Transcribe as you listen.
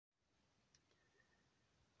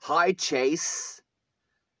Hi, Chase.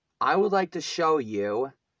 I would like to show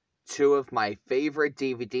you two of my favorite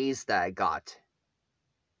DVDs that I got.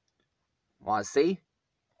 Want to see?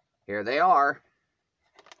 Here they are.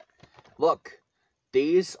 Look,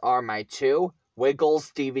 these are my two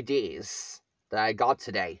Wiggles DVDs that I got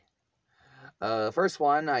today. The first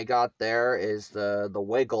one I got there is the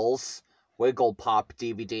Wiggles Wiggle Pop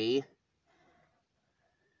DVD.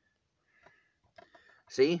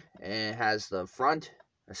 See, it has the front,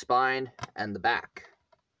 the spine, and the back.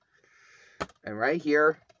 And right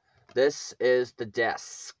here, this is the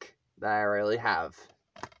disc that I really have.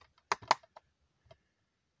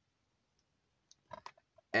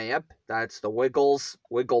 And yep, that's the Wiggles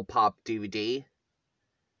Wiggle Pop DVD.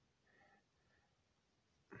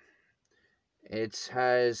 It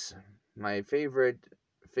has my favorite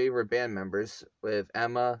band members with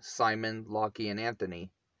Emma, Simon, Lockie, and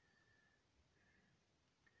Anthony.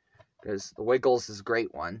 Because the Wiggles is a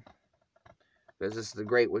great one. Because this is the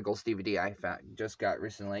great Wiggles DVD I just got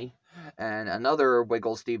recently. And another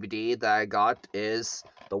Wiggles DVD that I got is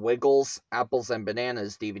the Wiggles Apples and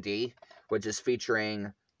Bananas DVD, which is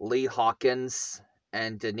featuring Lee Hawkins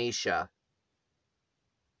and Denisha.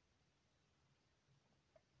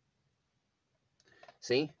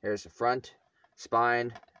 See, here's the front,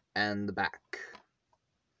 spine, and the back.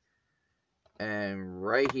 And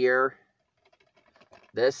right here,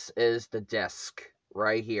 this is the disc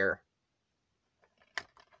right here.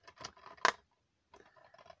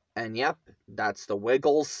 And yep, that's the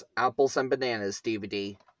Wiggles Apples and Bananas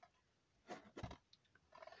DVD.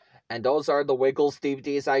 And those are the Wiggles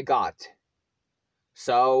DVDs I got.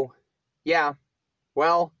 So, yeah.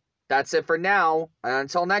 Well, that's it for now. And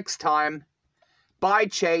until next time, bye,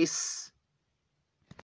 Chase.